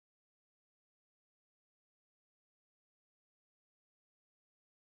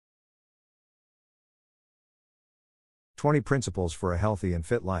20 Principles for a Healthy and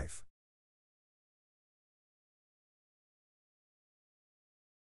Fit Life.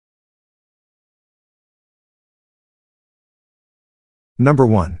 Number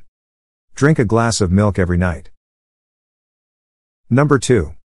 1. Drink a glass of milk every night. Number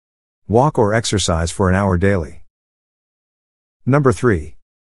 2. Walk or exercise for an hour daily. Number 3.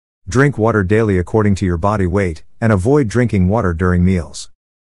 Drink water daily according to your body weight, and avoid drinking water during meals.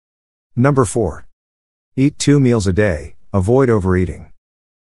 Number 4. Eat 2 meals a day, avoid overeating.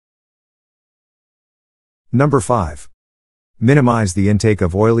 Number 5. Minimize the intake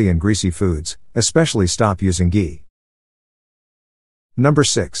of oily and greasy foods, especially stop using ghee. Number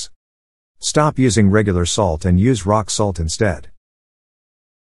 6. Stop using regular salt and use rock salt instead.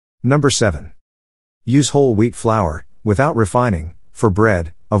 Number 7. Use whole wheat flour, without refining, for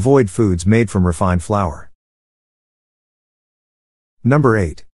bread, avoid foods made from refined flour. Number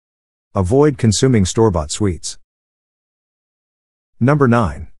 8. Avoid consuming store-bought sweets. Number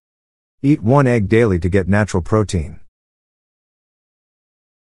 9. Eat 1 egg daily to get natural protein.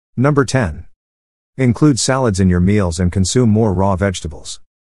 Number 10. Include salads in your meals and consume more raw vegetables.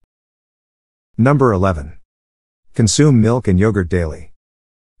 Number 11. Consume milk and yogurt daily.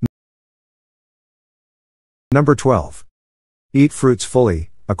 Number 12. Eat fruits fully,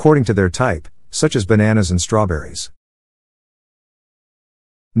 according to their type, such as bananas and strawberries.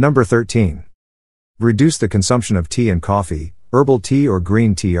 Number 13. Reduce the consumption of tea and coffee, herbal tea or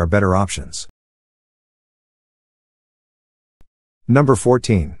green tea are better options. Number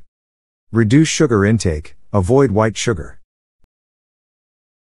 14. Reduce sugar intake, avoid white sugar.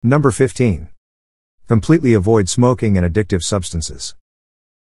 Number 15. Completely avoid smoking and addictive substances.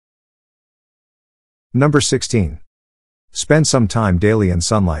 Number 16. Spend some time daily in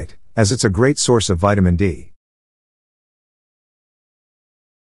sunlight, as it's a great source of vitamin D.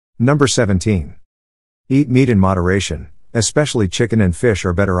 Number 17. Eat meat in moderation, especially chicken and fish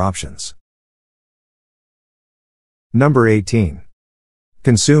are better options. Number 18.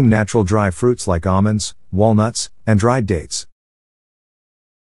 Consume natural dry fruits like almonds, walnuts, and dried dates.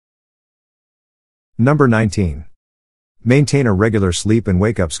 Number 19. Maintain a regular sleep and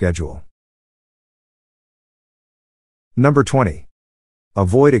wake-up schedule. Number 20.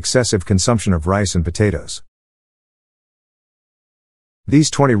 Avoid excessive consumption of rice and potatoes.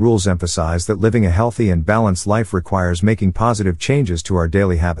 These 20 rules emphasize that living a healthy and balanced life requires making positive changes to our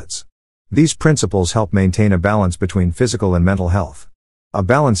daily habits. These principles help maintain a balance between physical and mental health. A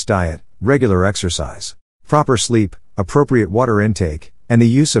balanced diet, regular exercise, proper sleep, appropriate water intake, and the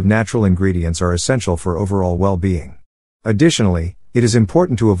use of natural ingredients are essential for overall well-being. Additionally, it is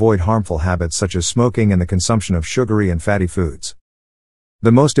important to avoid harmful habits such as smoking and the consumption of sugary and fatty foods.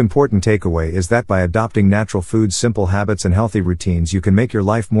 The most important takeaway is that by adopting natural foods, simple habits, and healthy routines, you can make your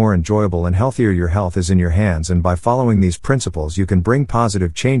life more enjoyable and healthier. Your health is in your hands, and by following these principles, you can bring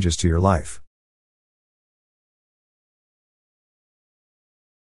positive changes to your life.